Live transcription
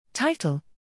Title: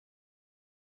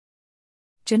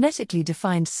 Genetically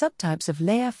defined subtypes of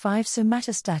layer 5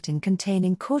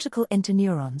 somatostatin-containing cortical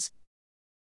interneurons.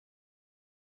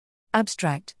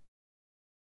 Abstract: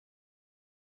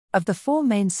 Of the four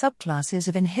main subclasses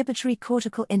of inhibitory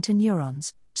cortical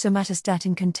interneurons,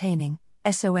 somatostatin-containing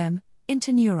 (SOM)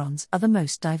 interneurons are the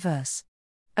most diverse.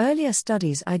 Earlier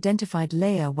studies identified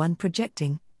layer 1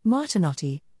 projecting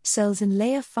Martinotti cells in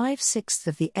layer 5/6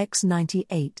 of the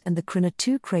X98 and the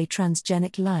CRINA2-Cray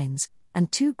transgenic lines,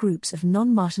 and two groups of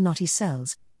non-Martinotti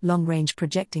cells, long-range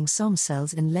projecting SOM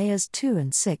cells in layers 2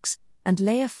 and 6, and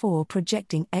layer 4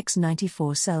 projecting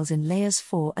X94 cells in layers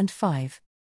 4 and 5.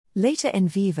 Later in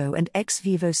vivo and ex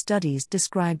vivo studies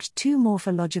described two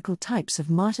morphological types of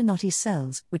Martinotti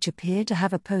cells which appear to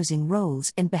have opposing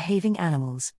roles in behaving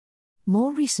animals.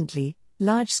 More recently,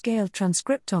 large-scale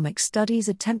transcriptomic studies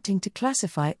attempting to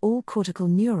classify all cortical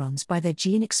neurons by their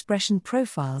gene expression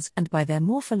profiles and by their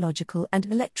morphological and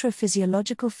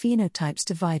electrophysiological phenotypes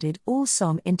divided all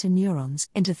SOM interneurons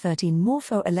into 13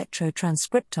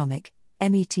 morpho-electrotranscriptomic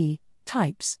 (MET)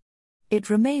 types.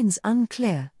 It remains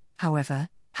unclear, however,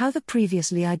 how the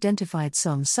previously identified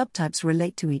SOM subtypes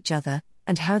relate to each other,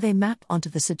 and how they map onto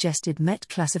the suggested MET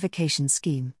classification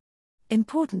scheme.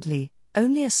 Importantly,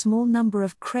 only a small number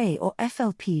of Cray or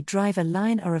FLP driver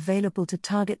line are available to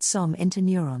target SOM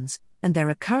interneurons, and there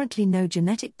are currently no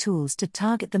genetic tools to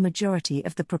target the majority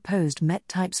of the proposed MET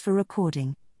types for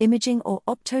recording, imaging or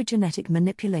optogenetic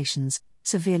manipulations,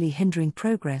 severely hindering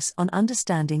progress on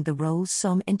understanding the roles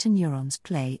SOM interneurons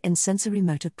play in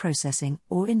sensory-motor processing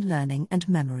or in learning and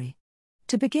memory.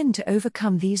 To begin to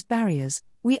overcome these barriers,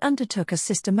 we undertook a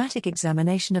systematic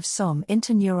examination of SOM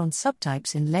interneuron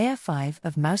subtypes in layer 5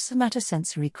 of mouse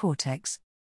somatosensory cortex.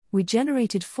 We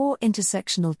generated 4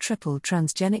 intersectional triple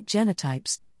transgenic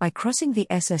genotypes by crossing the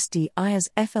SSD-IAS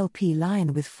FLP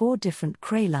line with 4 different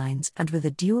Cray lines and with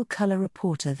a dual color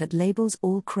reporter that labels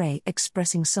all Cray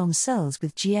expressing SOM cells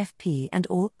with GFP and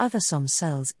all other SOM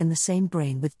cells in the same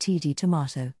brain with TD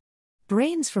tomato.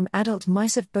 Brains from adult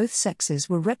mice of both sexes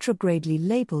were retrogradely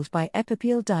labeled by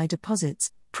epithelial dye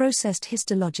deposits, processed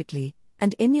histologically,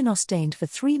 and immunostained for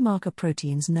 3 marker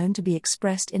proteins known to be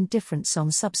expressed in different SOM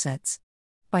subsets.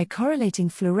 By correlating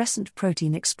fluorescent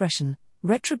protein expression,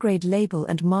 retrograde label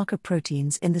and marker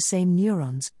proteins in the same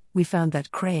neurons, we found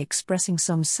that Cray expressing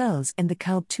SOM cells in the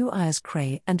CALB2-IAS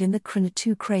Cray and in the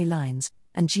CRINA2-Cray lines,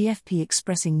 and GFP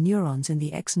expressing neurons in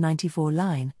the X94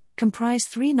 line, comprise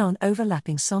 3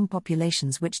 non-overlapping SOM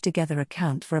populations which together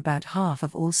account for about half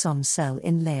of all SOM cell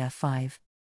in layer 5.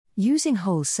 Using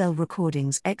whole cell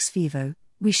recordings ex vivo,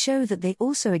 we show that they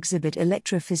also exhibit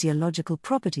electrophysiological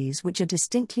properties which are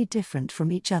distinctly different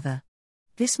from each other.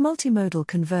 This multimodal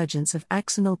convergence of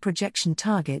axonal projection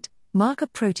target, marker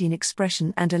protein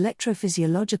expression and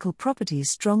electrophysiological properties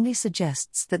strongly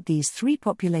suggests that these 3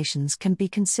 populations can be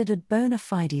considered bona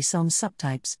fide SOM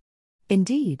subtypes.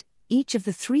 Indeed, each of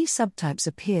the 3 subtypes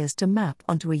appears to map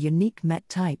onto a unique MET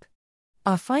type.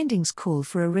 Our findings call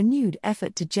for a renewed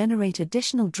effort to generate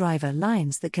additional driver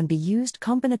lines that can be used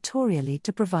combinatorially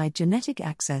to provide genetic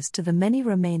access to the many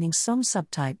remaining SOM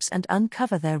subtypes and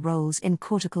uncover their roles in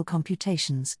cortical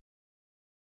computations.